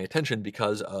grabbed my attention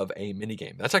because of a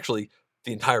minigame. That's actually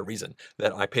the entire reason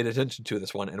that I paid attention to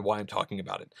this one and why I'm talking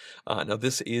about it. Now,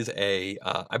 this is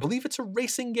I believe it's a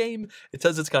racing game. It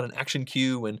says it's got an action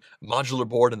cue and modular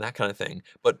board and that kind of thing.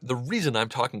 But the reason I'm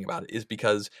talking about it is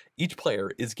because each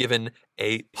player is given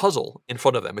a puzzle in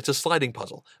front of them. It's a sliding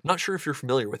puzzle. I'm not sure if you're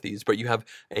familiar with these, but you have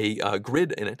a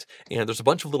grid in it, and there's a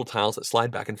bunch of little tiles that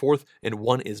slide back and forth, and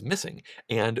one is missing.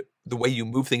 And the way you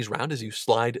move things around is you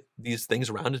slide these things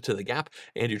around into the gap,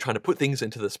 and you're trying to put things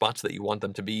into the spots that you want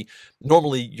them to be.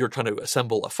 Normally, you're trying to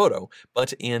assemble a photo,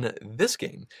 but in this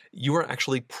game, you are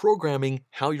actually programming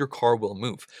how your car will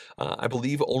move. I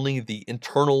believe only the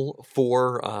internal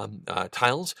 4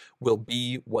 tiles will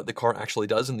be what the car actually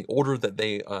does, and the order that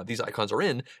these icons are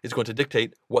in is going to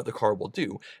dictate what the car will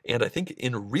do. And I think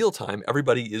in real time,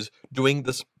 everybody is doing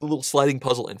this little sliding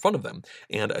puzzle in front of them.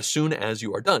 And as soon as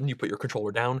you are done, you put your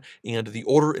controller down, and the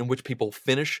order in which people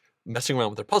finish messing around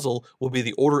with their puzzle will be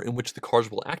the order in which the cars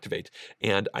will activate.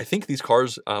 And I think these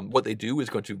cars, what they do is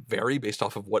going to vary based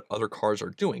off of what other cars are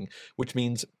doing, which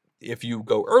means if you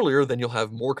go earlier, then you'll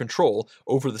have more control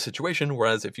over the situation,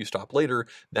 whereas if you stop later,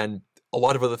 then a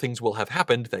lot of other things will have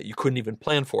happened that you couldn't even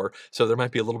plan for, so there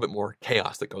might be a little bit more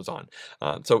chaos that goes on.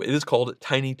 So it is called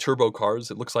Tiny Turbo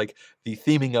Cars. It looks like the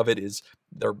theming of it is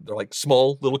they're like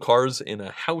small little cars in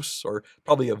a house, or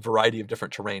probably a variety of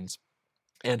different terrains.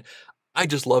 And I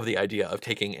just love the idea of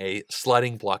taking a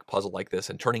sliding block puzzle like this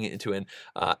and turning it into an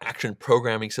action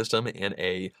programming system and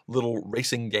a little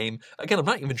racing game. Again, I'm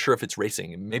not even sure if it's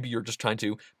racing. Maybe you're just trying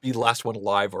to be the last one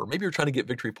alive, or maybe you're trying to get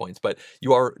victory points, but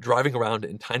you are driving around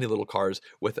in tiny little cars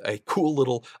with a cool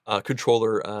little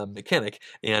controller mechanic,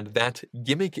 and that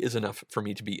gimmick is enough for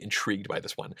me to be intrigued by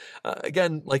this one.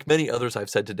 Again, like many others I've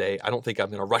said today, I don't think I'm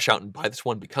going to rush out and buy this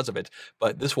one because of it,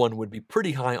 but this one would be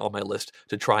pretty high on my list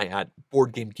to try at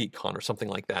Board Game Geek Con or something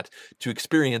like that, to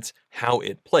experience how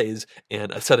it plays in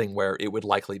a setting where it would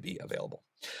likely be available.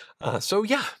 So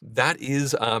yeah, that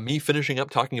is me finishing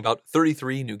up talking about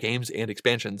 33 new games and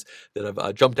expansions that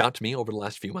have jumped out to me over the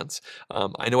last few months.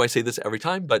 I know I say this every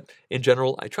time, but in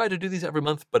general, I try to do these every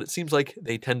month, but it seems like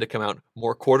they tend to come out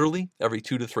more quarterly, every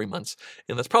 2 to 3 months,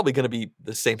 and that's probably going to be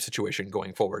the same situation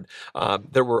going forward.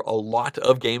 There were a lot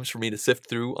of games for me to sift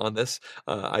through on this.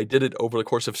 I did it over the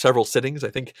course of several sittings.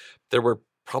 I think there were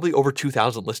probably over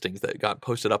 2,000 listings that got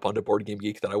posted up onto Board Game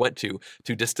Geek that I went to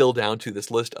distill down to this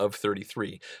list of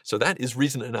 33. So that is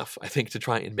reason enough, I think, to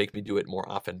try and make me do it more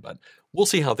often, but we'll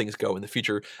see how things go in the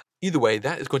future. Either way,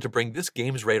 that is going to bring this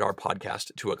Games Radar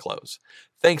podcast to a close.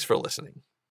 Thanks for listening.